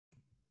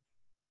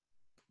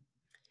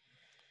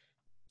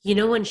You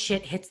know, when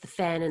shit hits the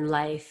fan in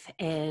life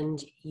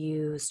and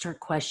you start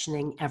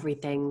questioning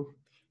everything,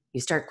 you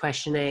start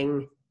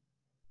questioning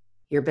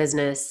your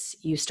business,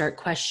 you start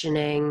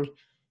questioning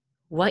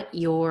what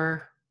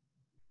you're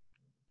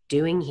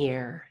doing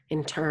here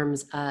in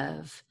terms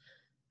of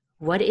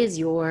what is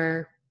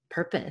your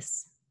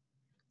purpose?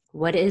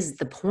 What is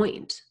the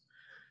point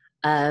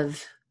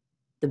of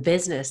the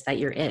business that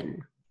you're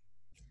in?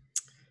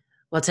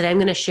 Well, today I'm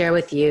going to share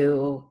with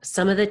you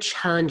some of the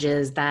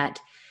challenges that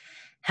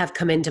have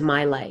come into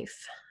my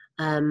life,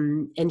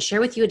 and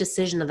share with you a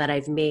decision that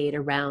I've made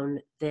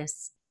around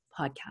this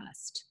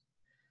podcast.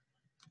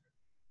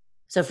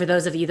 So for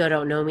those of you that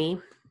don't know me,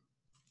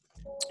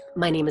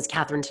 my name is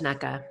Catherine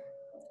Tanaka.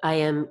 I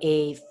am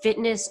a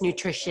fitness,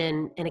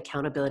 nutrition, and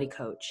accountability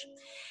coach,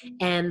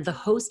 and the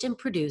host and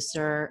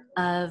producer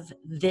of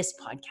this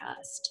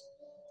podcast,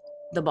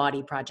 the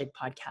Body Project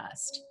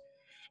Podcast.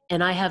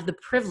 And I have the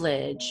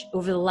privilege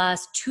over the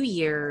last 2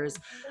 years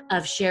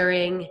of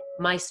sharing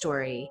my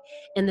story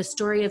and the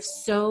story of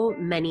so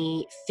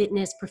many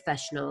fitness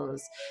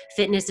professionals,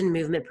 fitness and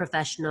movement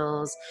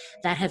professionals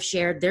that have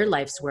shared their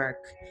life's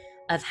work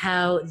of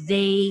how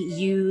they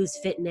use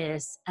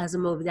fitness as a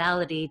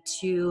modality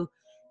to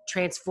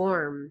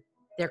transform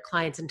their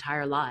clients'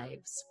 entire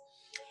lives.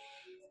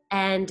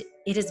 And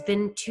it has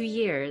been 2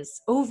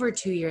 years, over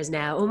 2 years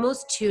now,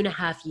 almost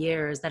 2.5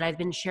 years that I've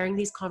been sharing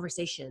these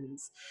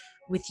conversations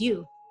with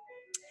you,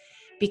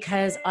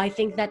 because I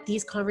think that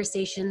these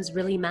conversations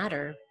really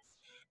matter,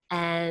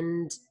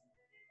 and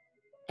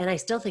I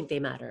still think they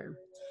matter.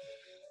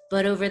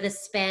 But over the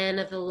span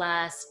of the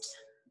last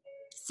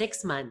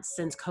 6 months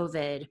since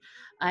COVID,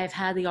 I've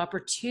had the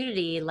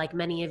opportunity, like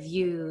many of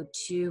you,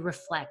 to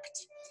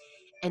reflect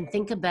and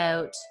think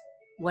about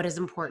what is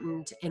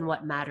important and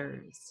what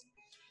matters.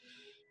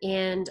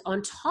 And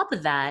on top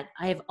of that,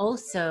 I've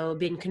also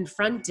been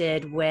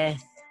confronted with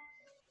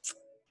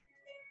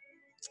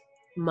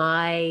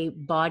my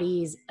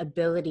body's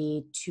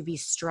ability to be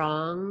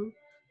strong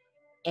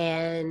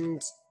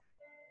and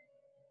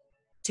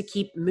to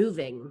keep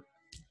moving.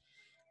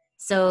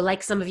 So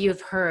like some of you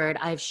have heard,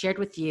 I've shared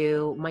with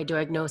you my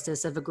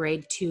diagnosis of a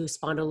grade 2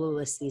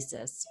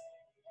 spondylolisthesis.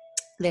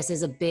 This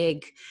is a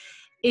big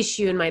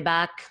issue in my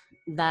back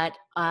that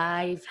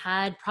I've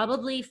had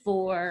probably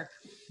for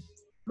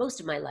most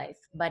of my life,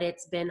 but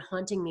it's been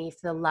haunting me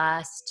for the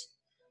last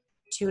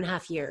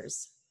 2.5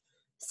 years.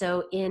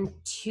 So in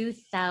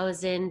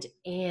 2018,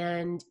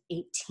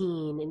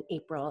 in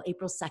April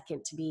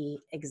 2nd to be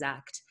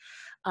exact,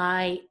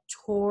 I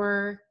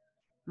tore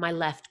my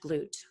left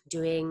glute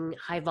doing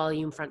high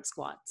volume front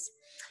squats.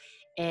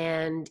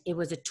 And it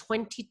was a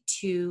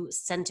 22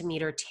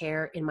 centimeter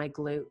tear in my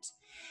glute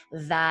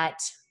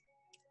that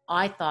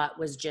I thought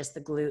was just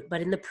the glute.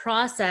 But in the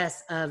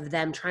process of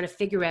them trying to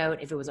figure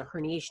out if it was a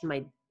herniation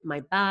in my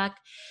back,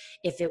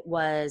 if it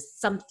was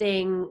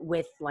something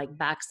with like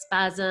back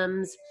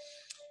spasms,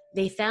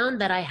 they found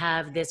that I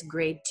have this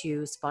grade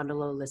 2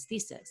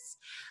 spondylolisthesis.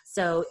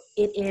 So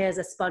it is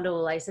a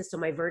spondylolysis. So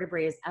my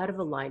vertebrae is out of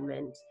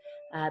alignment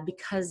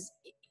because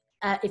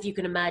if you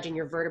can imagine,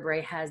 your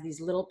vertebrae has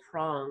these little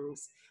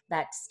prongs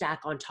that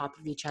stack on top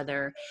of each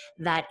other.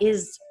 That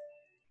is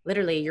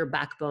literally your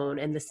backbone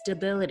and the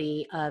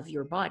stability of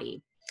your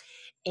body.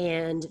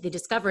 And they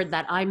discovered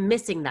that I'm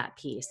missing that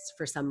piece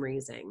for some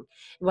reason,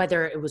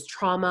 whether it was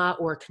trauma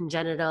or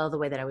congenital, the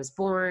way that I was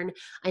born,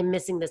 I'm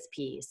missing this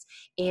piece.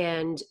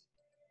 And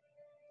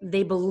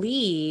they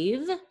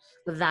believe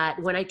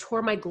that when I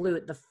tore my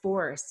glute, the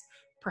force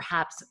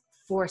perhaps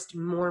forced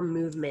more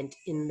movement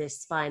in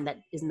this spine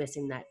that is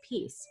missing that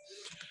piece.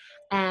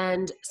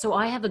 And so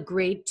I have a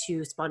grade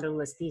 2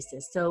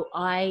 spondylolisthesis. So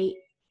I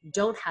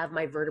don't have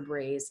my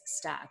vertebrae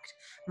stacked.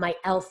 My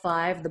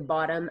L5, the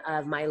bottom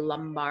of my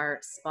lumbar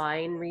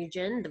spine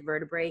region, the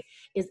vertebrae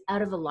is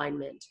out of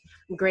alignment.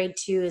 Grade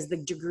 2 is the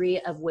degree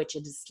of which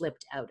it has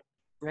slipped out,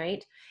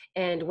 right?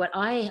 And what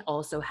I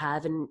also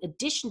have in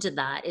addition to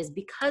that is,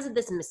 because of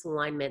this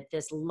misalignment,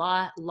 this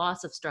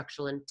loss of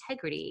structural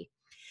integrity,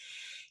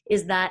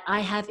 is that I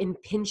have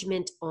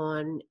impingement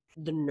on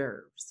the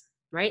nerves,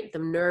 right? The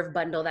nerve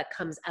bundle that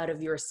comes out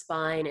of your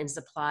spine and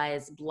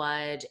supplies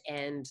blood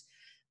and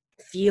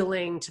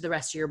feeling to the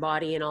rest of your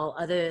body and all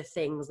other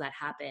things that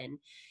happen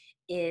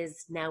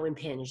is now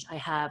impinged. I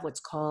have what's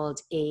called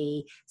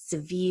a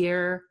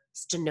severe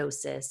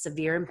stenosis,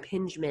 severe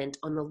impingement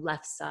on the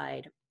left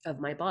side of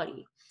my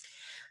body.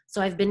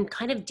 So I've been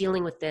kind of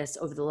dealing with this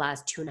over the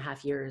last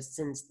 2.5 years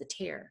since the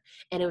tear.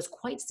 And it was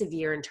quite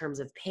severe in terms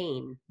of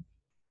pain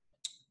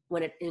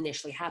when it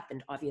initially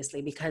happened,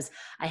 obviously, because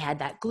I had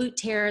that glute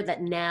tear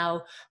that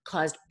now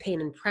caused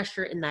pain and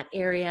pressure in that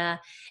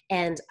area.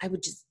 And I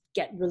would just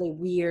get really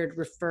weird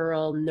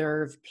referral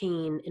nerve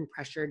pain and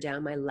pressure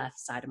down my left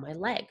side of my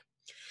leg.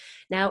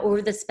 Now,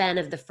 over the span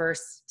of the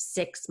first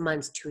 6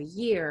 months to a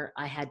year,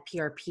 I had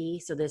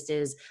PRP. So this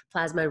is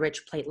plasma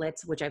rich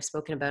platelets, which I've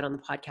spoken about on the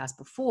podcast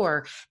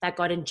before, that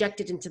got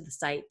injected into the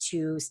site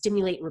to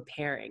stimulate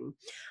repairing.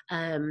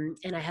 And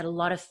I had a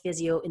lot of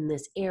physio in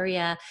this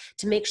area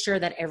to make sure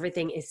that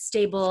everything is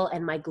stable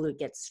and my glute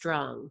gets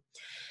strong.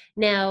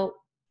 Now,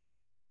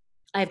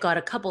 I've got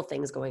a couple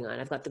things going on.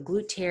 I've got the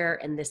glute tear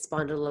and this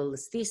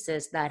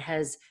spondylolisthesis that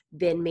has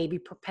been maybe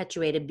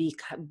perpetuated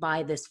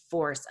by this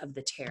force of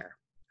the tear,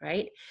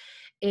 right?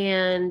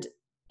 And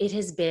it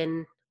has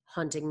been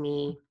haunting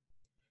me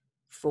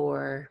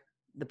for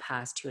the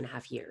past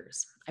 2.5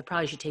 years. I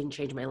probably should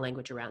change my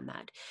language around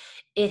that.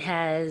 It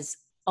has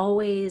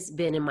always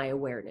been in my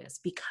awareness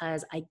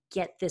because I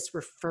get this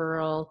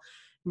referral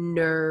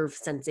nerve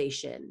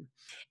sensation.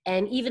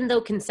 And even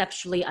though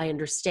conceptually I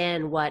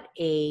understand what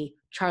a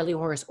Charlie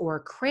horse or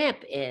a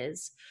cramp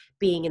is,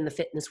 being in the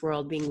fitness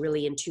world, being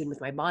really in tune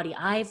with my body,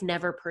 I've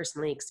never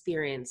personally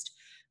experienced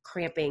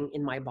cramping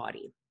in my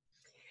body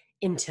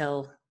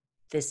until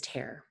this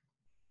tear.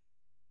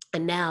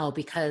 And now,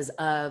 because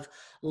of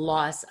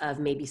loss of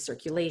maybe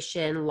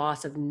circulation,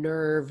 loss of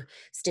nerve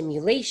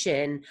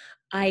stimulation,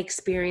 I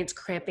experience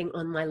cramping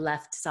on my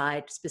left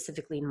side,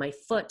 specifically in my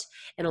foot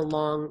and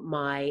along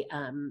my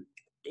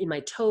in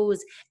my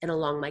toes and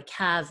along my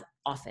calf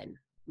often,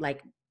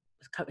 like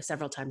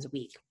several times a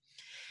week.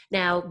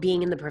 Now,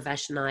 being in the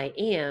profession I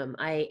am,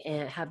 I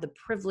have the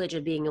privilege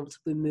of being able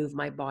to move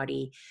my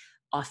body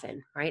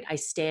often, right? I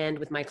stand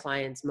with my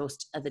clients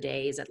most of the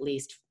days, at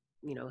least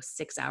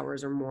 6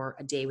 hours or more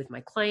a day with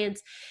my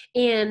clients,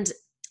 and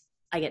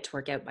I get to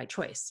work out by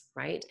choice,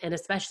 right? And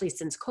especially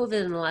since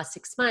COVID in the last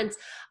 6 months,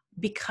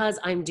 because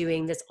I'm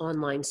doing this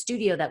online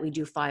studio that we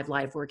do 5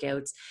 live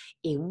workouts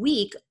a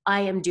week,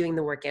 I am doing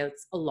the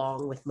workouts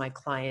along with my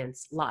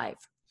clients live.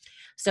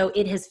 So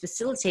it has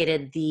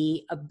facilitated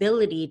the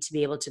ability to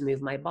be able to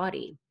move my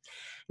body.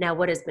 Now,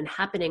 what has been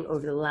happening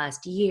over the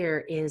last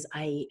year is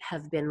I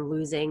have been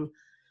losing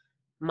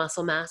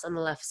muscle mass on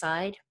the left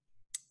side.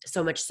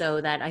 So much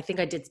so that I think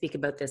I did speak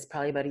about this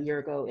probably about a year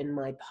ago in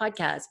my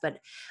podcast, but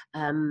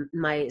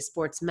my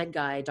sports med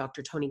guy,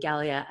 Dr. Tony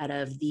Gallia, out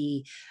of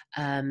the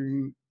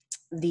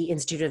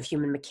Institute of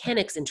Human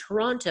Mechanics in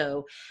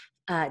Toronto,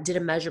 did a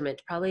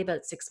measurement probably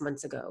about 6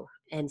 months ago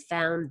and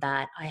found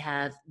that I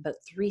have about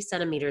 3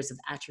 centimeters of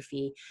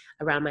atrophy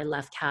around my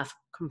left calf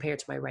compared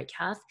to my right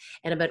calf,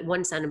 and about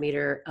 1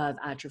 centimeter of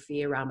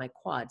atrophy around my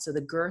quad. So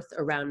the girth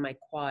around my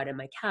quad and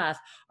my calf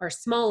are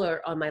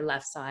smaller on my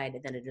left side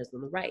than it is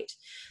on the right.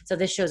 So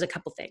this shows a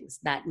couple things,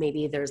 that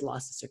maybe there's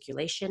loss of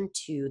circulation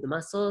to the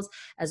muscles,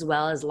 as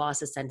well as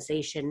loss of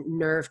sensation,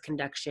 nerve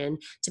conduction,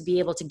 to be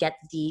able to get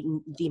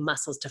the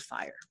muscles to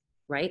fire,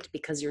 right?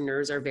 Because your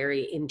nerves are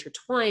very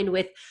intertwined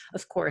with,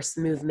 of course,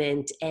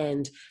 movement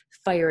and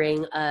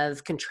firing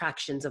of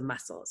contractions of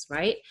muscles,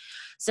 right?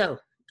 So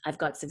I've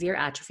got severe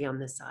atrophy on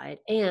this side.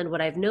 And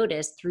what I've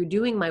noticed through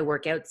doing my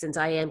workout, since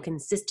I am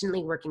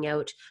consistently working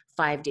out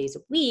 5 days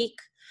a week,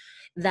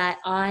 that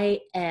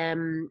I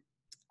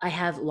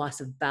have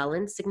loss of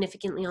balance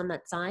significantly on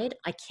that side.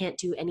 I can't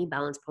do any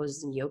balance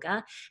poses in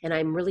yoga, and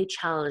I'm really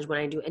challenged when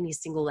I do any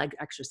single leg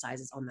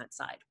exercises on that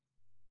side.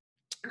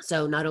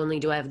 So not only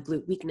do I have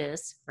glute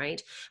weakness,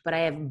 right, but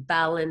I have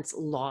balance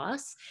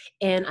loss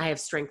and I have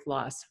strength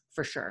loss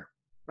for sure,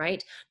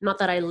 right? Not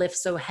that I lift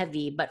so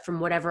heavy, but from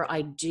whatever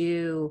I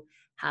do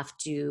have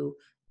to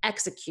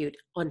execute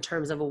on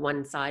terms of a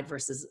one side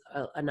versus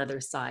another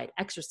side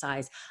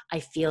exercise, I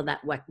feel that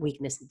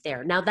weakness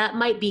there. Now that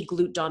might be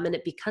glute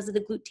dominant because of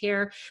the glute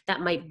tear. That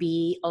might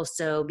be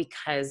also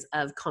because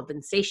of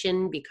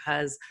compensation,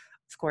 because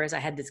of course I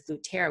had this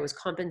glute tear. I was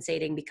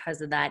compensating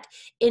because of that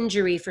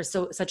injury for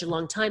such a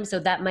long time. So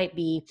that might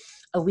be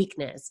a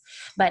weakness.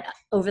 But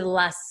over the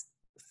last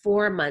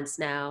 4 months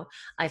now,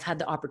 I've had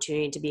the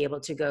opportunity to be able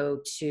to go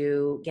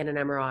to get an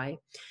MRI,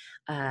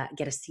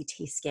 get a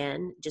CT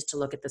scan, just to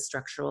look at the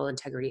structural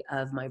integrity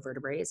of my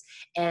vertebrae.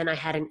 And I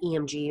had an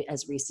EMG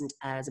as recent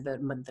as about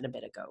a month and a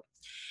bit ago.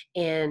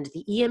 And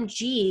the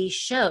EMG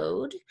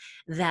showed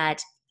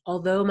that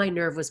although my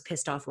nerve was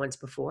pissed off once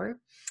before,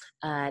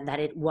 that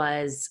it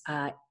was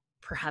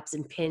perhaps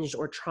impinged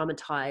or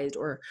traumatized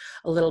or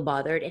a little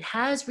bothered, it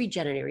has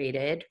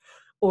regenerated,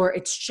 or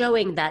it's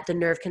showing that the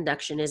nerve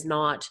conduction is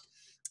not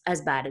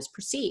as bad as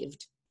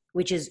perceived,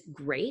 which is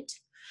great.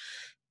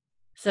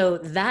 So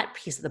that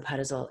piece of the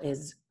puzzle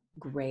is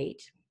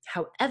great.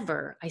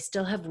 However, I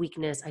still have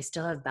weakness, I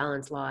still have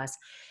balance loss,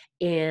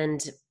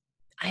 and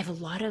I have a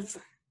lot of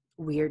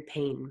weird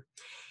pain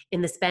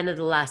in the span of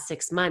the last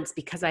 6 months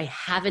because I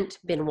haven't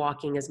been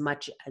walking as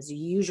much as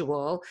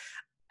usual.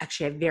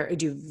 Actually, I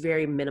do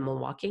very minimal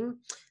walking.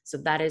 So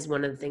that is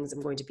one of the things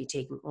I'm going to be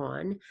taking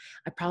on.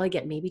 I probably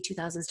get maybe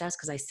 2,000 steps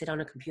because I sit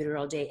on a computer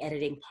all day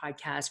editing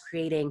podcasts,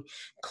 creating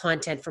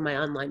content for my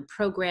online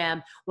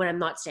program when I'm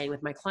not staying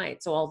with my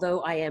clients. So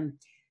although I am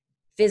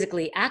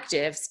physically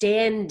active,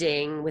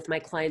 standing with my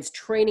clients,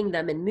 training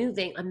them and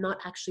moving, I'm not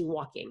actually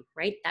walking,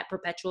 right? That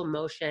perpetual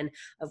motion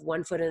of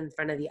one foot in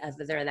front of the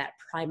other, that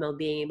primal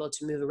being able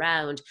to move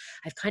around,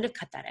 I've kind of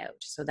cut that out.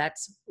 So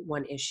that's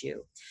one issue.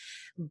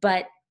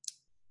 But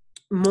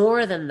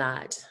more than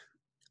that,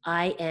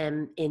 I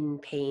am in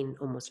pain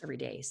almost every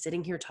day.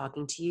 Sitting here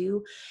talking to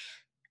you,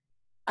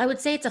 I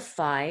would say it's a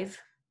 5,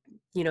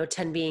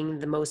 10 being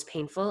the most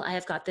painful. I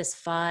have got this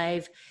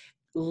 5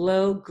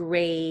 low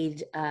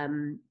grade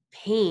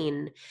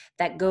pain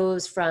that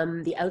goes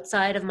from the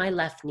outside of my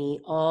left knee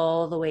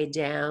all the way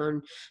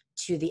down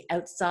to the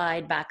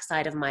outside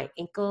backside of my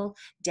ankle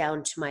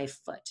down to my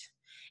foot.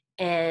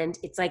 And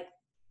it's like,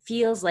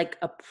 feels like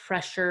a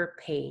pressure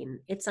pain.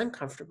 It's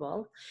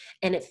uncomfortable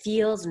and it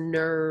feels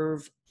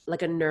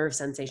like a nerve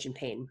sensation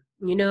pain.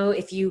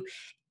 If you,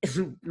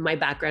 my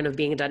background of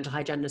being a dental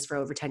hygienist for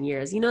over 10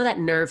 years, that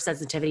nerve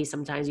sensitivity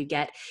sometimes you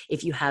get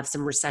if you have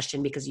some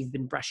recession because you've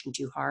been brushing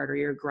too hard, or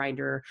you're a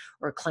grinder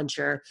or a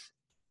clencher,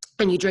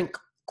 and you drink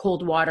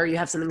cold water, you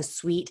have something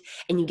sweet,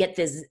 and you get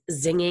this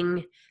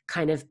zinging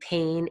kind of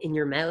pain in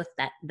your mouth,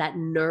 that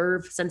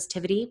nerve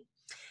sensitivity.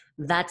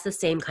 That's the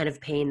same kind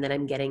of pain that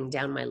I'm getting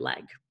down my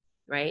leg,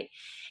 right?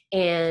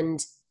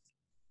 And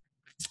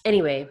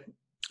anyway,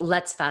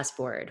 let's fast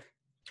forward.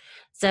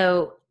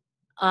 So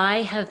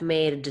I have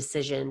made a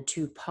decision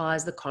to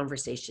pause the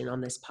conversation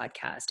on this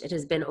podcast. It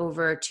has been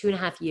over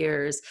 2.5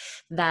 years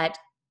that,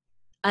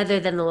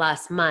 other than the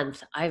last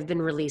month, I've been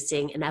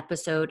releasing an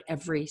episode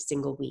every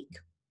single week.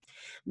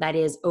 That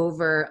is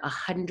over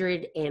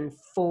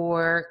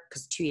 104,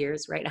 because 2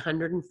 years, right?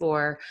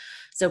 104.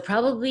 So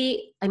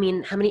probably, how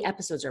many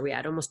episodes are we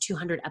at? Almost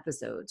 200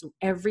 episodes.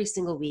 Every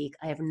single week,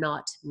 I have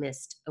not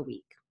missed a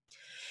week.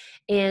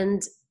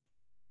 And,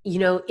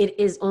 it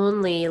is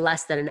only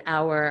less than an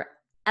hour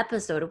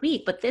episode a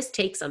week, but this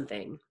takes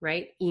something,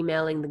 right?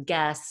 Emailing the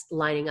guests,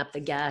 lining up the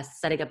guests,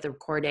 setting up the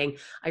recording.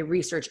 I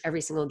research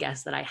every single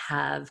guest that I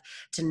have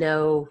to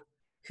know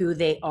who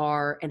they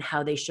are and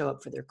how they show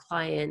up for their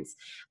clients,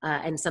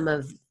 and some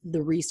of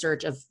the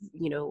research of,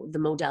 the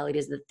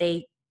modalities that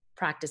they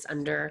practice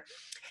under.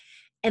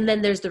 And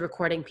then there's the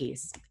recording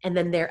piece. And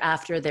then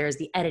thereafter, there's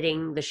the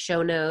editing, the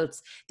show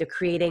notes, the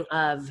creating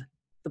of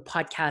the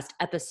podcast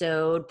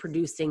episode,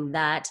 producing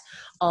that,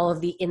 all of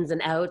the ins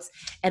and outs,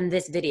 and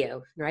this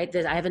video, right?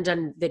 I haven't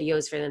done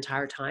videos for the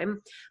entire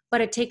time,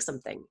 but it takes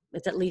something.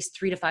 It's at least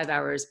 3 to 5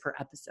 hours per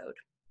episode,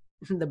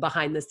 the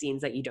behind the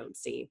scenes that you don't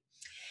see.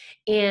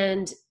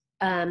 And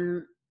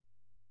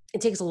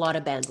it takes a lot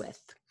of bandwidth.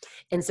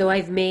 And so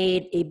I've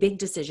made a big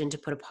decision to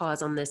put a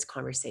pause on this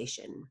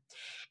conversation.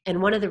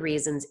 And one of the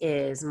reasons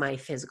is my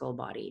physical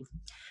body,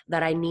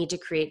 that I need to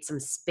create some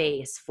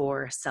space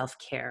for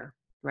self-care,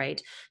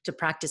 right? To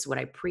practice what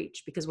I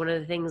preach. Because one of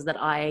the things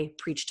that I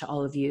preach to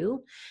all of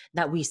you,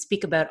 that we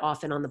speak about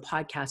often on the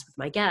podcast with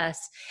my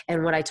guests,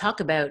 and what I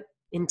talk about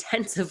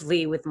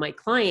intensively with my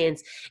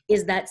clients,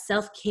 is that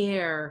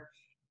self-care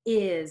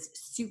is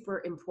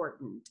super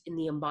important in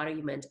the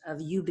embodiment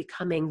of you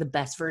becoming the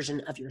best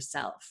version of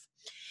yourself.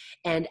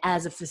 And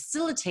as a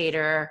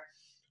facilitator,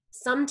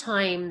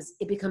 sometimes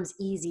it becomes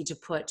easy to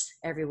put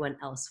everyone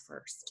else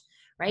first,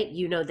 right?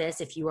 You know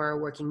this, if you are a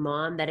working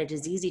mom, that it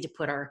is easy to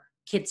put our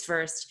kids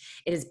first.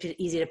 It is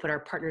easy to put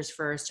our partners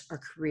first, our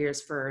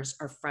careers first,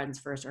 our friends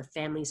first, our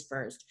families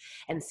first.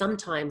 And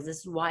sometimes this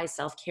is why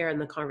self-care and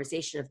the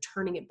conversation of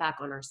turning it back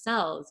on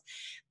ourselves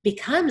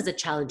becomes a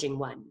challenging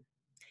one,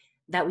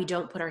 that we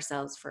don't put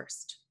ourselves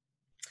first.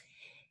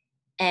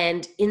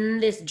 And in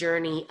this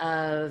journey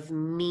of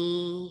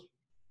me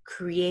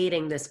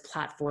creating this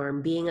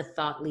platform, being a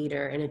thought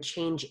leader and a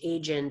change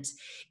agent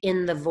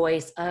in the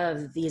voice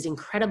of these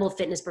incredible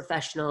fitness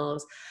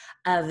professionals,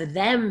 of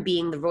them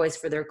being the voice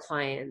for their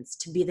clients,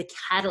 to be the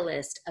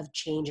catalyst of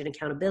change and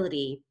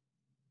accountability,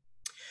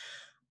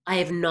 I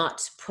have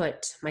not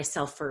put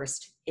myself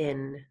first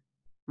in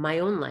my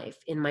own life,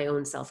 in my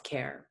own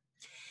self-care.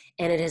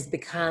 And it has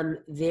become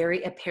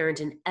very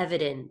apparent and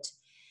evident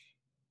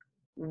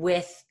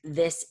with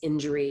this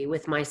injury,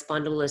 with my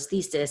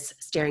spondylolisthesis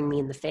staring me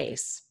in the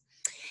face.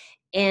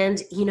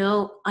 And,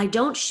 I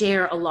don't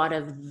share a lot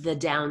of the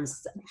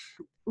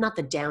not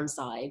the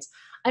downsides.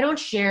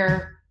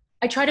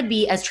 I try to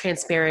be as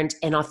transparent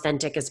and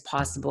authentic as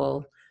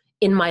possible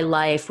in my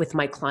life with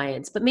my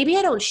clients, but maybe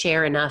I don't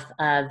share enough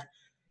of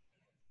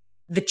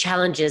the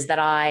challenges that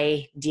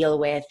I deal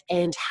with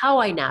and how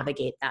I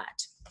navigate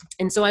that.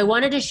 And so I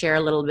wanted to share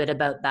a little bit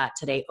about that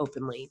today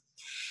openly,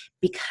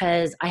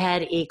 because I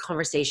had a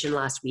conversation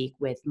last week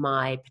with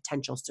my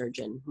potential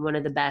surgeon, one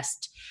of the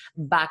best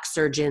back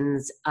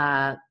surgeons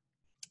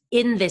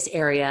in this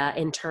area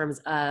in terms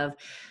of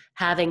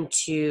having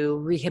to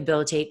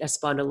rehabilitate a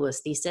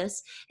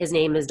spondylolisthesis. His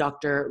name is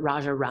Dr.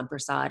 Raja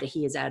Ramprasad.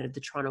 He is out of the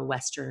Toronto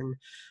Western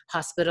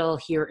Hospital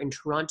here in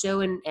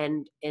Toronto,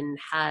 and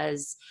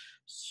has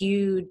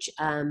huge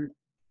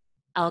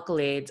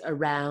accolades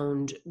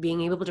around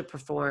being able to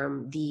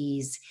perform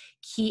these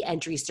key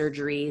entry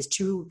surgeries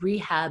to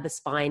rehab a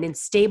spine and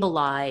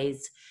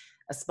stabilize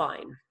a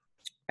spine,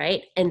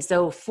 right? And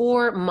so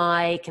for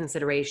my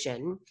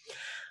consideration,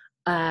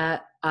 I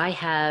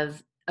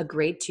have a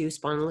grade 2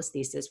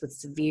 spondylolisthesis with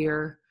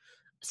severe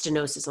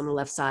stenosis on the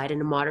left side and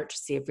a moderate to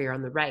severe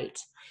on the right.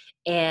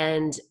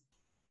 And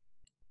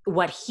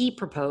what he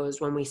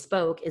proposed when we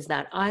spoke is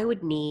that I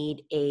would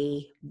need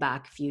a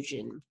back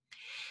fusion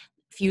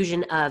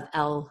of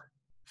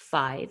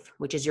L5,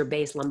 which is your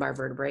base lumbar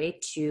vertebrae,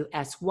 to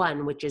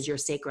S1, which is your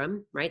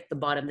sacrum, right? The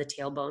bottom, the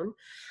tailbone.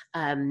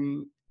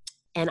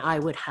 And I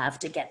would have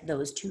to get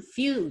those two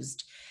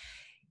fused.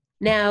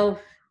 Now,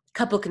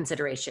 couple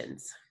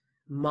considerations.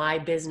 My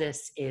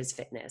business is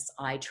fitness.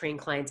 I train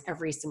clients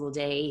every single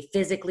day,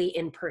 physically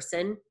in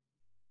person.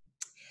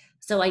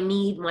 So I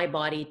need my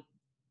body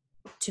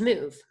to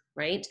move,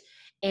 right?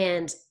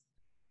 And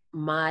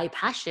my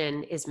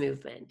passion is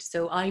movement.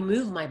 So I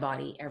move my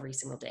body every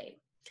single day.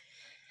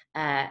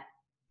 And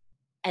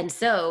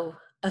so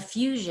a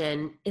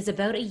fusion is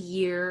about a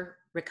year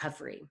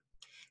recovery.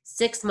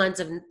 6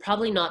 months of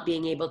probably not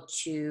being able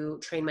to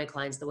train my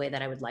clients the way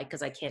that I would like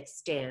because I can't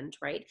stand,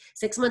 right?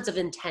 6 months of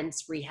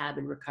intense rehab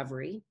and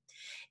recovery.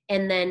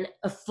 And then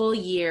a full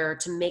year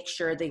to make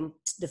sure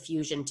the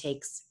fusion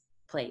takes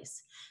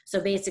place. So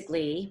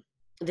basically,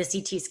 the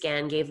CT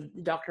scan gave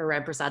Dr.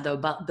 Ramprasad the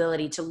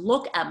ability to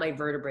look at my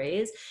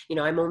vertebrae. You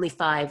know, I'm only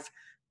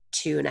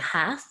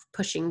 5'2.5",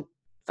 pushing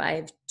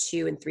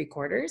 5'2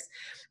 3/4".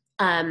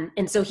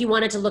 And so he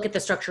wanted to look at the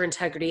structure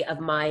integrity of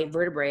my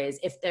vertebrae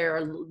if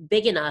they're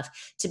big enough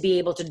to be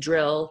able to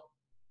drill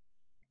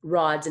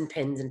rods and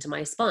pins into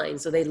my spine.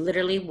 So they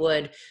literally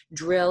would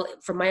drill,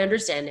 from my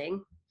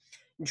understanding,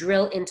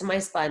 drill into my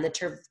spine,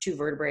 the two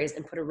vertebrae,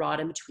 and put a rod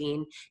in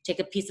between, take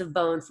a piece of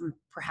bone from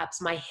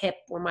perhaps my hip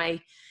or my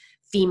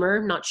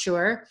femur, not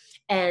sure,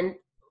 and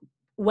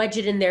wedge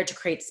it in there to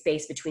create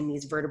space between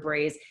these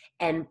vertebrae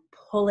and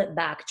pull it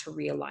back to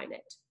realign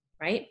it,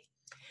 right?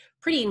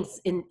 Pretty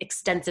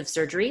extensive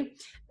surgery,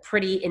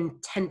 pretty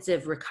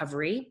intensive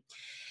recovery.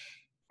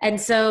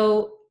 And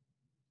so,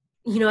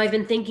 you know, I've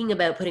been thinking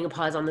about putting a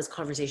pause on this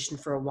conversation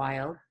for a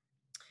while,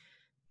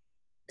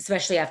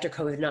 especially after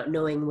COVID, not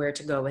knowing where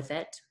to go with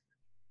it.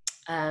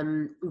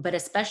 But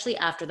especially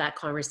after that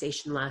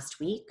conversation last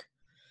week,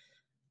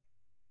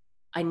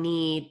 I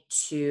need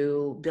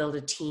to build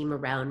a team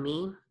around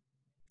me,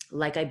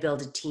 like I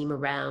build a team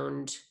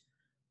around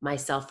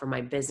myself for my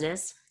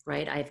business,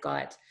 right? I've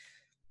got,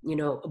 you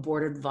know, a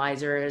board of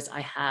advisors. I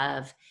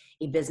have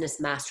a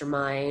business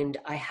mastermind.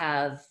 I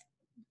have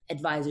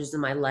advisors in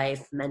my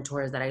life,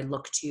 mentors that I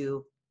look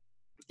to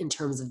in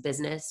terms of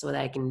business so that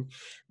I can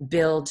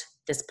build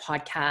this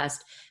podcast,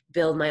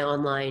 build my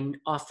online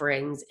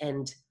offerings,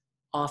 and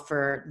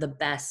offer the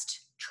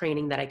best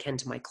training that I can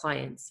to my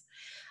clients.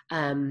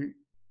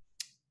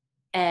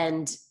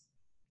 And,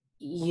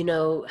 you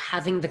know,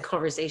 having the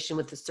conversation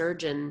with the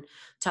surgeon,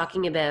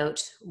 talking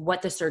about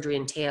what the surgery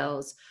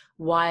entails,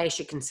 why I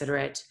should consider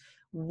it,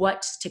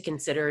 what to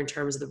consider in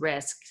terms of the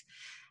risk,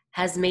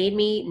 has made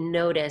me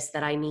notice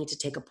that I need to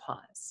take a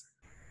pause.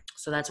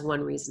 So that's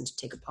one reason to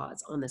take a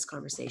pause on this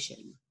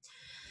conversation.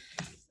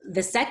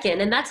 The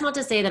second, and that's not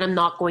to say that I'm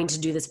not going to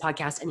do this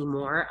podcast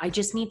anymore. I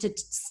just need to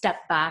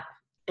step back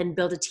and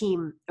build a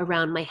team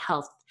around my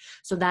health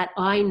so that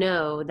I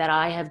know that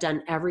I have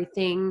done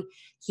everything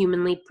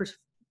humanly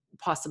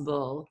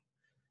possible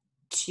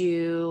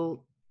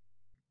to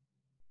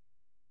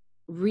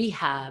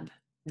rehab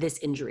this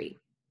injury,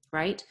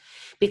 right?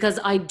 Because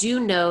I do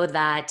know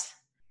that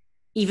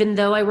even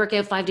though I work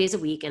out 5 days a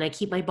week and I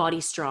keep my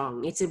body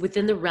strong, it's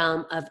within the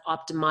realm of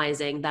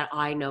optimizing that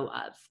I know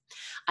of.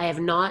 I have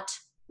not,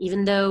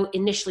 even though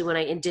initially when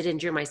I did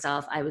injure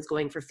myself, I was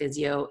going for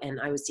physio and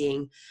I was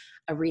seeing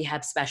a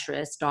rehab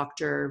specialist,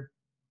 Dr.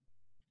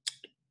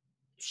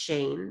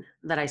 Shane,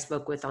 that I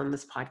spoke with on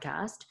this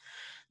podcast,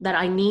 that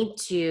I need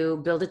to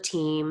build a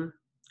team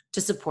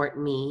to support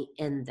me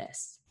in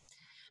this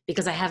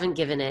because I haven't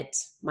given it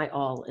my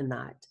all in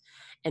that.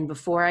 And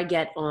before I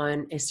get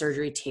on a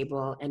surgery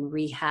table and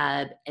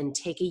rehab and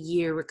take a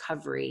year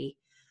recovery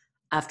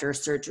after a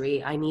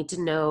surgery, I need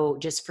to know,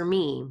 just for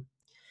me,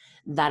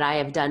 that I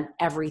have done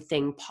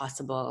everything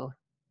possible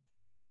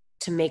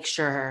to make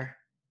sure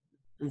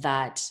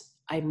that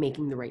I'm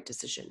making the right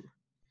decision.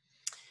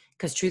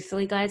 Because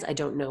truthfully, guys, I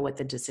don't know what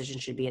the decision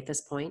should be at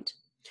this point.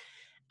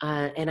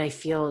 And I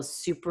feel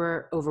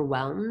super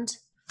overwhelmed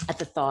at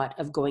the thought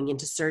of going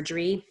into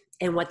surgery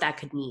and what that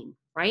could mean,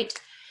 right?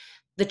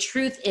 The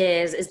truth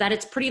is that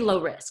it's pretty low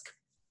risk.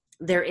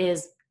 There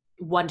is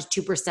 1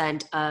 to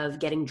 2% of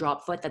getting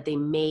drop foot that they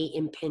may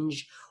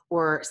impinge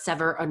or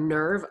sever a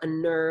nerve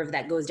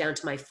that goes down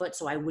to my foot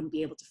so I wouldn't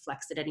be able to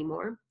flex it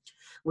anymore,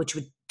 which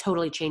would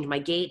totally change my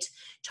gait,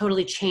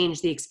 totally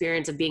change the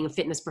experience of being a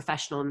fitness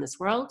professional in this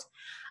world.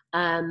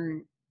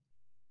 And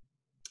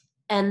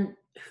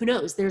who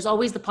knows, there's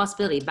always the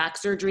possibility. Back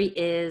surgery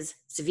is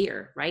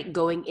severe, right?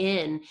 Going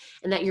in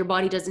and that your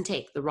body doesn't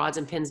take. The rods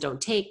and pins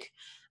don't take.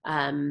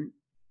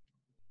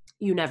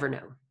 You never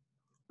know,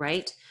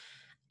 right?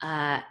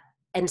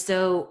 And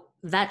so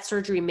that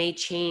surgery may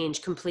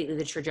change completely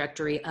the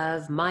trajectory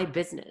of my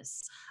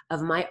business,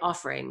 of my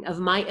offering, of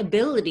my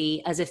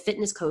ability as a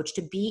fitness coach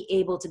to be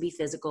able to be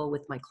physical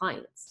with my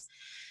clients.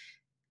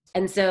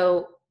 And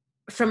so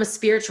from a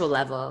spiritual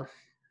level,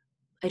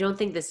 I don't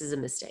think this is a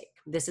mistake.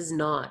 This is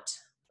not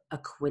a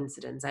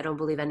coincidence. I don't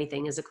believe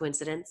anything is a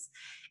coincidence.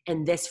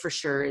 And this for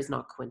sure is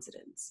not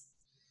coincidence.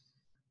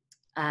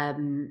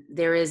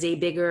 There is a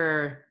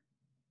bigger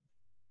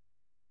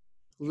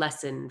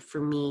lesson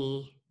for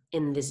me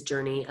in this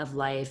journey of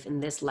life, in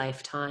this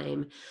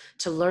lifetime,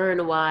 to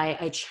learn why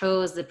I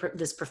chose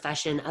this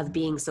profession of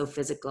being so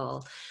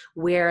physical,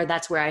 where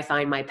that's where I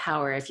find my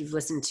power. If you've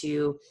listened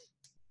to,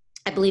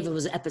 I believe it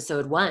was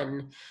episode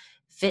 1,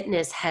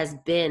 fitness has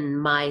been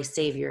my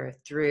savior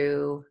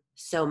through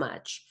so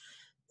much.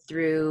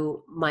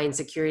 Through my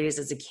insecurities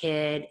as a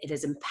kid, it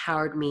has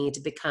empowered me to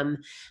become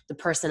the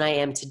person I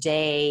am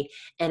today,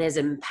 and has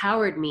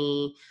empowered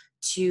me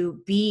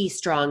to be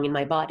strong in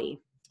my body,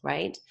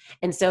 right?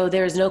 And so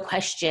there's no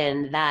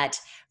question that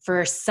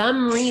for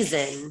some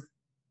reason,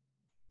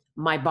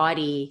 my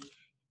body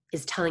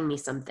is telling me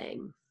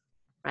something,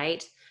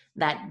 right?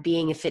 That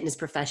being a fitness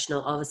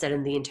professional, all of a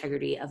sudden the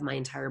integrity of my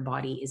entire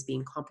body is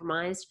being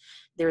compromised.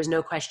 There is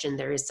no question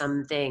there is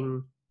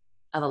something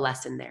of a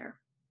lesson there.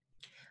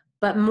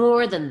 But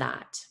more than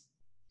that,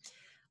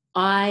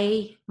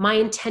 my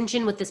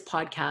intention with this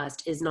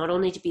podcast is not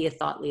only to be a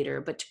thought leader,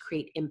 but to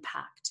create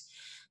impact.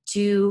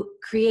 To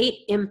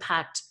create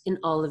impact in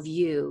all of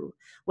you,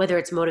 whether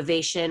it's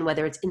motivation,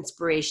 whether it's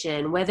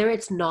inspiration, whether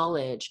it's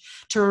knowledge,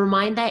 to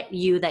remind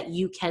you that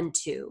you can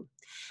too,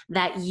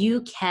 that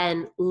you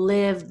can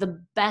live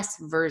the best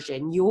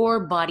version, your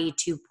body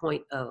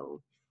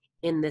 2.0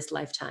 in this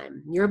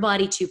lifetime, your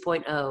body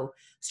 2.0,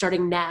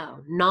 starting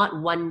now,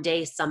 not one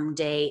day,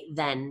 someday,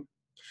 then.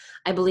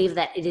 I believe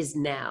that it is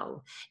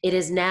now. It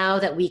is now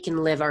that we can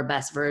live our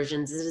best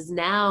versions. It is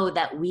now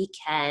that we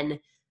can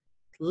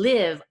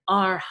live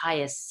our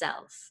highest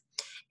self.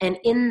 And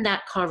in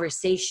that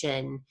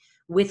conversation,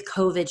 with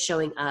COVID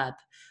showing up,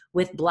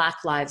 with Black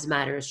Lives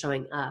Matter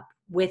showing up,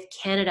 with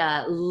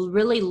Canada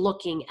really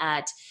looking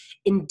at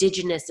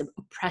Indigenous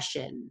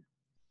oppression,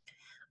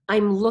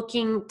 I'm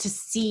looking to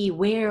see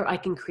where I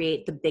can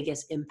create the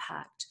biggest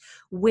impact,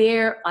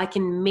 where I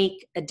can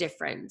make a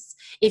difference.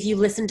 If you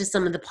listen to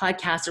some of the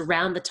podcasts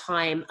around the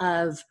time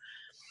of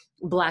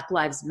Black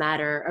Lives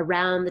Matter,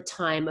 around the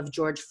time of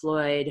George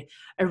Floyd,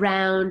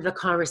 around the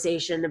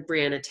conversation of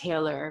Breonna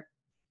Taylor,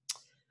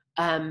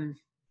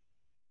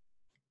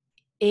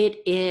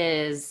 it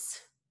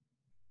is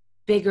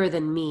bigger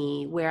than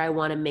me where I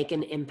want to make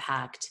an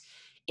impact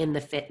in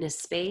the fitness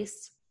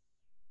space,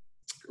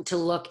 to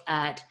look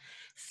at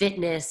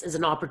fitness as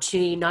an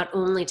opportunity not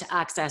only to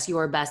access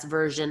your best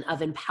version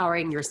of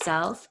empowering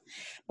yourself,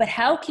 but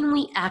how can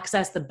we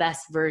access the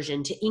best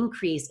version to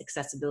increase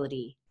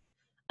accessibility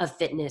of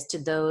fitness to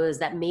those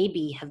that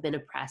maybe have been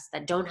oppressed,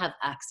 that don't have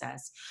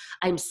access.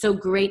 I'm so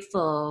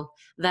grateful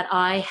that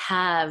I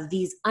have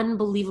these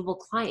unbelievable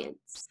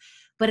clients,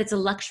 but it's a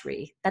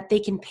luxury that they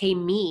can pay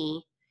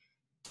me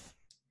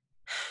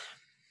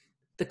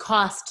the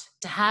cost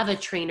to have a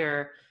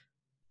trainer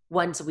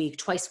once a week,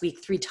 twice a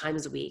week, 3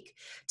 times a week,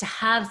 to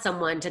have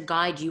someone to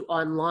guide you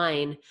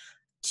online,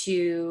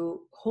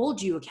 to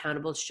hold you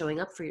accountable to showing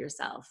up for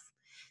yourself.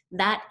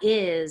 That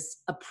is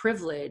a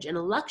privilege and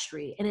a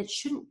luxury, and it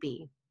shouldn't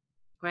be,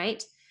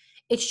 right?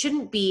 It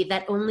shouldn't be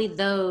that only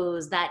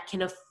those that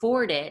can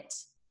afford it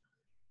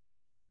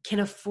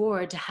can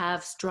afford to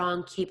have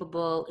strong,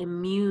 capable,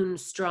 immune,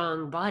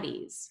 strong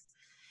bodies.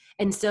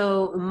 And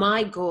so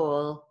my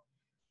goal,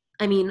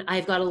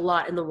 I've got a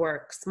lot in the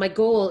works. My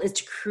goal is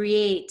to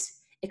create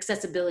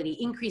accessibility,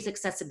 increase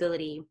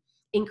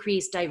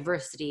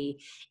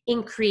diversity,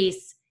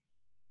 increase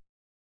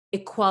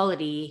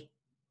equality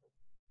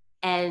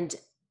and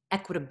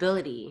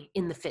equitability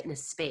in the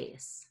fitness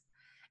space.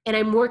 And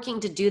I'm working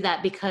to do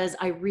that because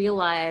I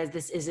realize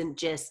this isn't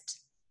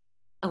just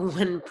a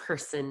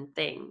one-person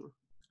thing.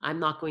 I'm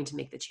not going to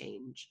make the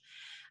change.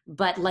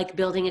 But like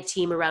building a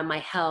team around my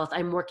health,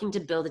 I'm working to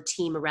build a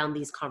team around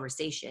these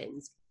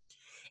conversations.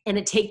 And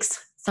it takes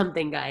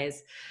something,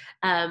 guys.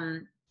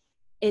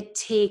 It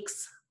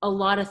takes a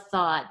lot of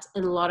thought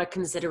and a lot of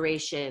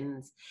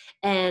considerations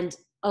and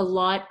a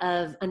lot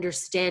of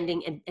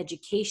understanding and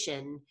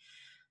education.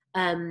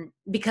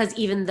 Because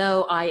even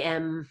though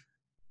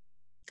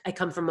I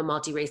come from a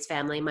multi-race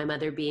family, my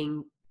mother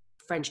being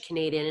French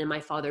Canadian and my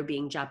father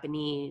being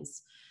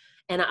Japanese,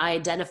 and I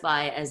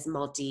identify as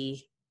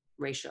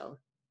multi-racial,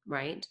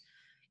 right?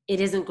 It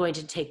isn't going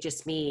to take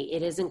just me.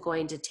 It isn't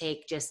going to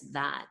take just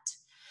that.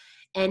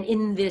 And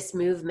in this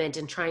movement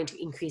and trying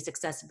to increase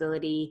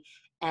accessibility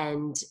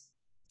and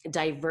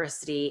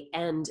diversity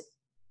and,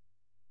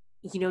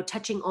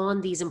 touching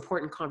on these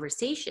important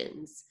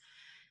conversations,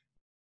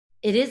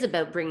 it is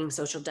about bringing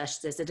social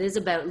justice. It is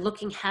about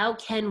looking how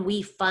can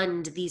we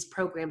fund these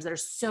programs that are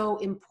so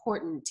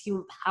important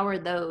to empower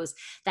those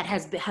that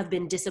have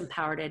been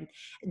disempowered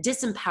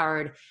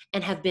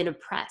and have been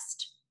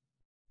oppressed,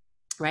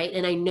 right?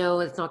 And I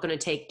know it's not going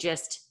to take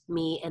just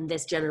me and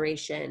this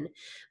generation.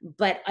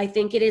 But I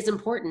think it is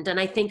important. And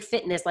I think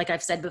fitness, like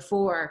I've said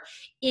before,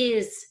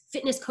 is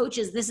fitness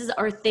coaches. This is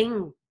our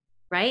thing,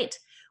 right?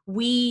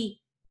 We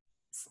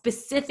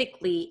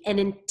specifically and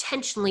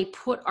intentionally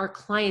put our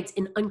clients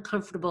in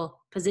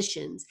uncomfortable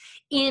positions,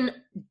 in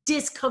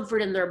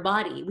discomfort in their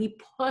body. We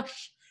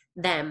push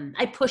them.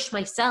 I push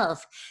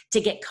myself to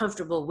get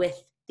comfortable with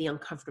the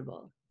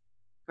uncomfortable,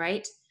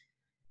 right?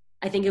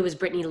 I think it was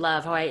Brittany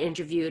Love, who I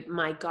interviewed,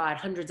 my God,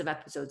 hundreds of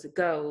episodes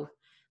ago,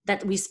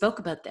 that we spoke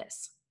about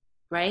this,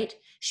 right?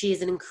 She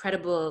is an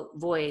incredible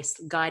voice,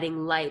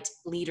 guiding light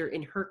leader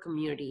in her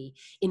community,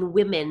 in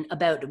women,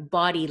 about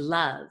body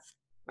love,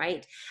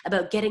 right?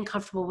 About getting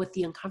comfortable with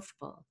the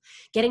uncomfortable,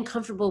 getting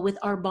comfortable with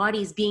our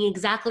bodies being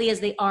exactly as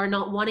they are,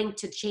 not wanting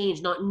to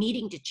change, not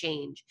needing to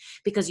change,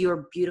 because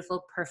you're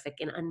beautiful,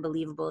 perfect, and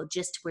unbelievable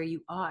just where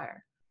you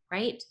are,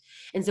 right?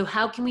 And so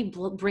how can we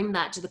bring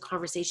that to the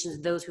conversations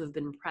of those who have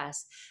been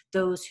oppressed,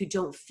 those who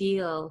don't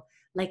feel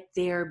like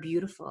they're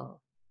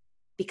beautiful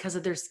because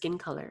of their skin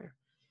color,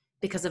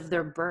 because of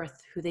their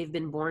birth, who they've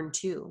been born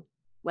to,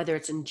 whether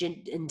it's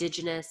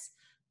Indigenous,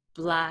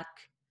 Black,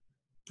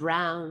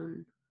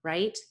 brown,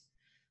 right?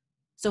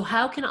 So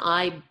how can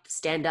I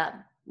stand up?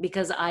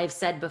 Because I've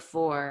said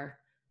before,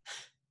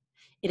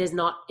 it is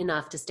not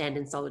enough to stand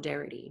in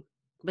solidarity,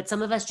 but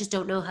some of us just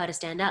don't know how to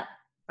stand up,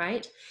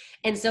 right?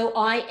 And so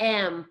I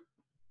am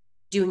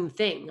doing the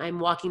thing. I'm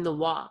walking the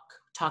walk,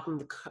 talking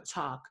the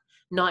talk,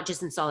 not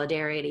just in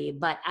solidarity,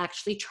 but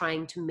actually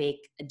trying to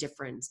make a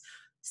difference,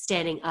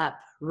 standing up,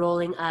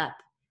 rolling up,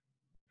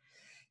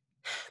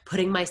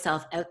 putting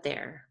myself out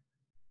there,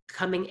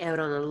 coming out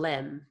on a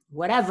limb,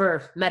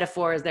 whatever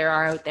metaphors there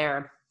are out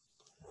there,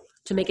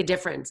 to make a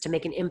difference, to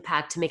make an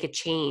impact, to make a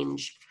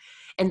change.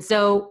 And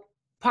so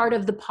part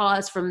of the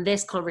pause from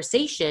this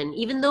conversation,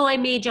 even though I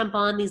may jump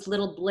on these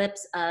little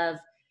blips of,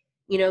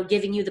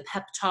 giving you the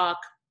pep talk,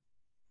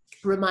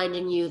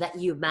 reminding you that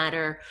you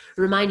matter,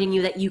 reminding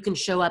you that you can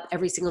show up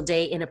every single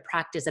day in a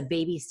practice, a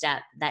baby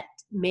step that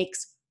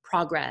makes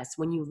progress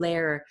when you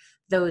layer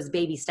those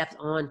baby steps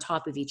on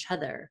top of each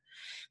other,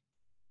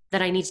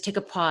 that I need to take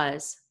a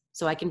pause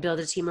so I can build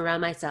a team around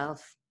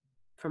myself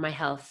for my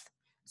health,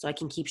 so I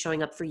can keep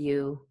showing up for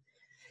you,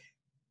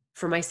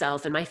 for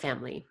myself and my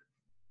family,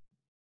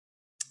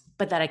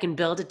 but that I can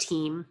build a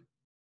team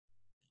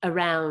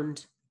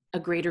around a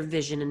greater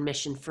vision and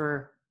mission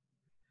for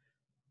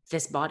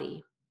this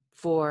body,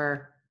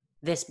 for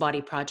this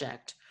body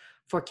project,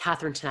 for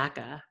Catherine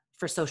Tanaka,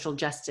 for social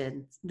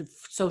justice,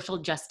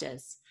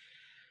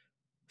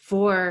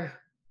 for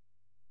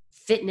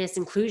fitness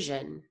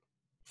inclusion,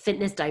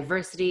 fitness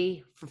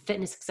diversity, for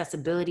fitness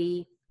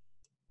accessibility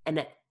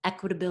and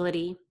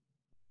equitability,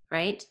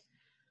 right?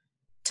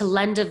 To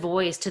lend a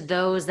voice to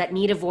those that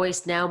need a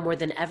voice now more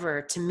than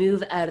ever, to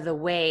move out of the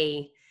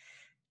way,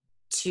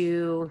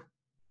 to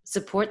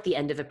support the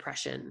end of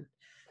oppression,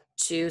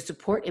 to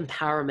support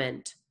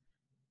empowerment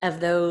of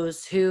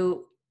those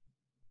who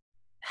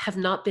have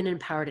not been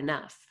empowered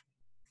enough.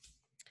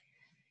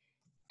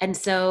 And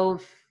so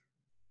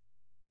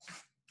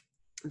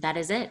that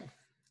is it.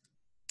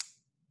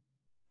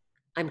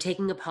 I'm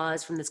taking a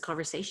pause from this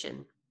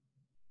conversation.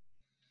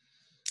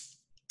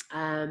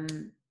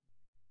 And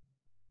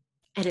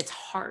it's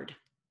hard,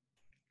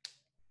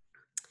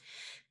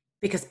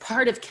 because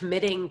part of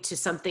committing to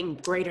something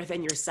greater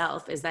than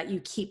yourself is that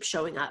you keep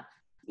showing up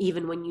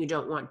even when you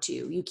don't want to.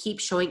 You keep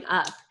showing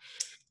up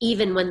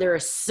even when there are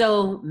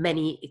so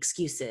many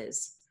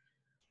excuses.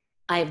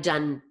 I've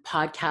done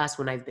podcasts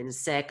when I've been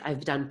sick.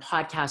 I've done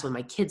podcasts when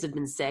my kids have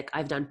been sick.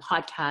 I've done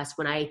podcasts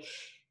when I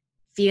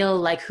feel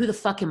like, who the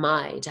fuck am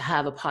I to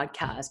have a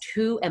podcast?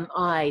 Who am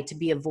I to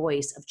be a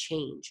voice of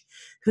change?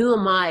 Who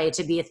am I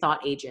to be a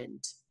thought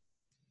agent?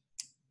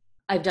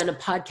 I've done a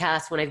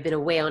podcast when I've been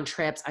away on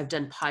trips. I've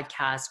done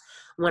podcasts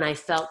when I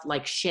felt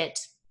like shit.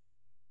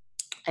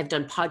 I've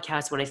done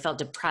podcasts when I felt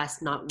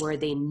depressed, not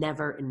worthy,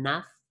 never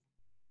enough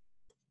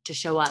to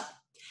show up.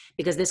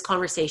 Because this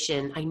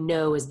conversation, I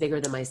know, is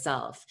bigger than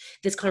myself.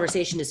 This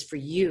conversation is for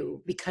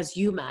you because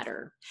you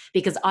matter.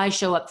 Because I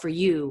show up for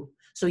you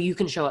so you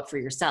can show up for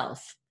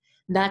yourself.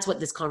 That's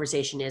what this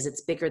conversation is.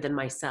 It's bigger than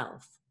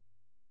myself.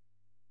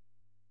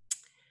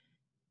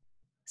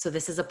 So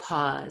this is a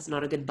pause,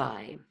 not a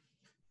goodbye,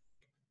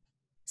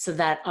 so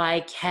that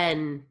I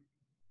can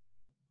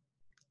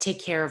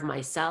take care of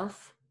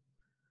myself,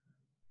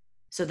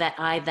 so that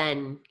I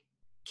then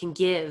can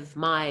give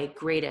my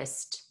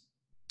greatest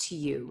to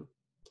you.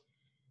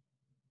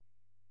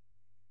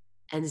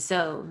 And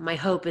so my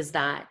hope is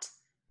that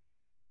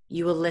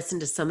you will listen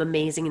to some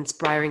amazing,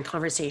 inspiring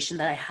conversation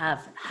that I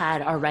have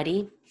had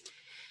already.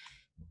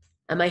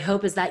 And my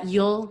hope is that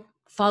you'll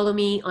follow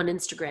me on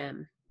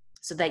Instagram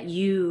so that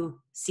you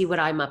see what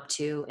I'm up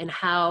to and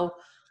how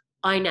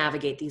I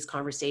navigate these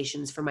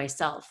conversations for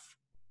myself.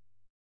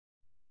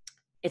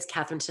 It's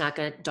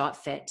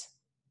katherinetanaka.fit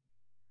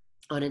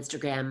on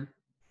Instagram.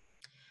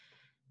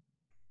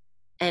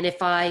 And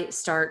if I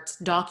start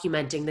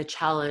documenting the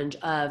challenge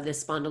of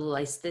this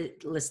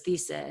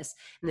spondylolisthesis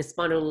and the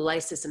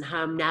spondylolysis and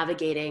how I'm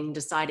navigating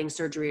deciding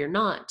surgery or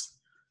not,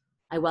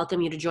 I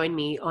welcome you to join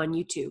me on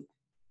YouTube,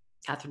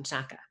 Catherine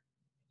Tanaka.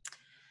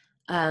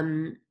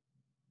 And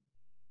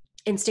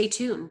stay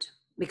tuned,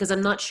 because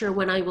I'm not sure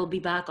when I will be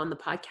back on the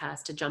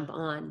podcast to jump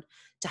on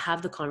to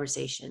have the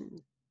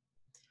conversation.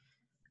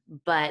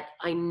 But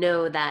I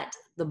know that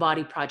the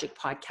Body Project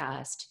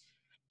podcast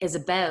is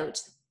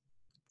about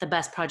the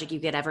best project you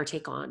could ever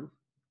take on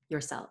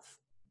yourself.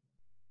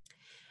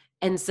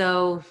 And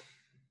so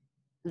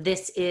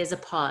this is a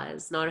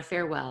pause, not a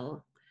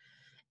farewell.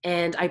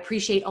 And I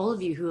appreciate all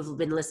of you who have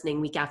been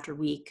listening week after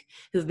week,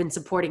 who've been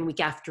supporting week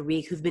after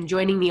week, who've been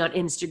joining me on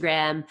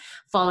Instagram,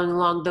 following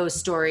along those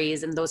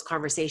stories and those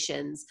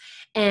conversations.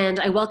 And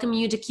I welcome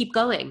you to keep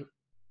going,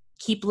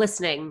 keep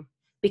listening,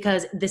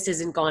 because this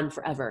isn't gone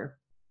forever.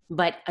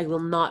 But I will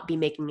not be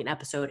making an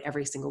episode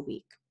every single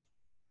week.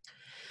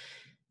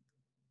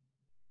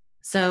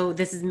 So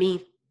this is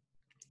me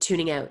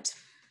tuning out.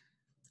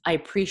 I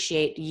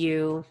appreciate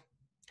you.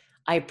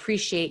 I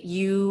appreciate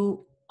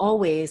you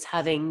always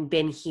having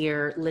been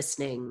here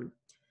listening.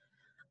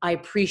 I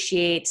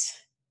appreciate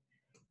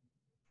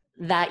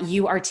that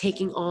you are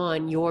taking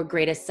on your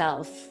greatest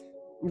self,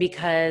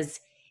 because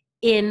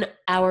in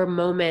our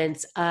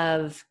moments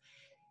of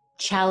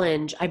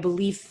challenge, I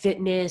believe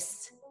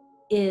fitness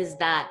is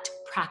that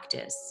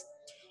practice,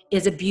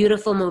 is a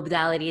beautiful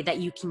modality that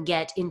you can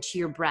get into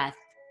your breath,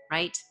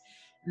 right?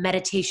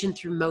 Meditation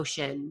through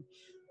motion,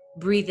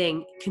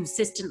 breathing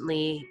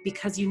consistently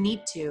because you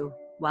need to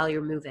while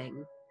you're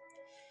moving.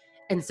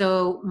 And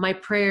so my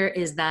prayer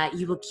is that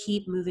you will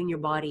keep moving your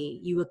body.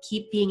 You will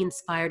keep being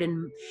inspired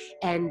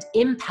and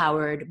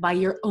empowered by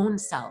your own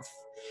self,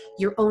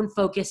 your own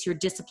focus, your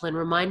discipline,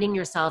 reminding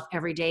yourself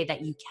every day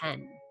that you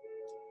can,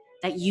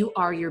 that you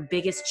are your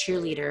biggest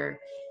cheerleader,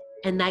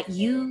 and that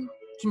you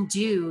can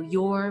do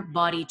your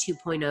body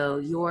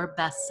 2.0, your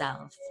best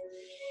self,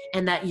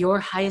 and that your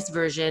highest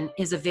version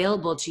is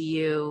available to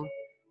you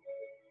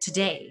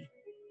today,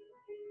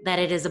 that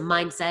it is a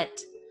mindset,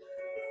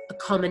 a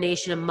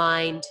combination of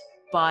mind,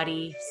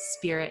 body,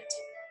 spirit.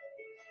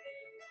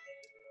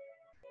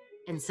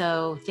 And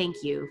so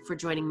thank you for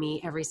joining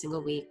me every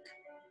single week.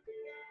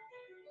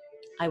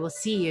 I will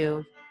see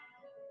you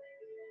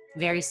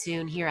very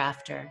soon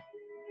hereafter.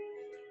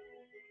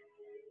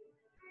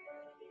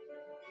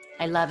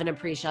 I love and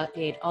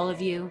appreciate all of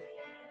you.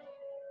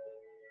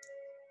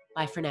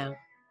 Bye for now.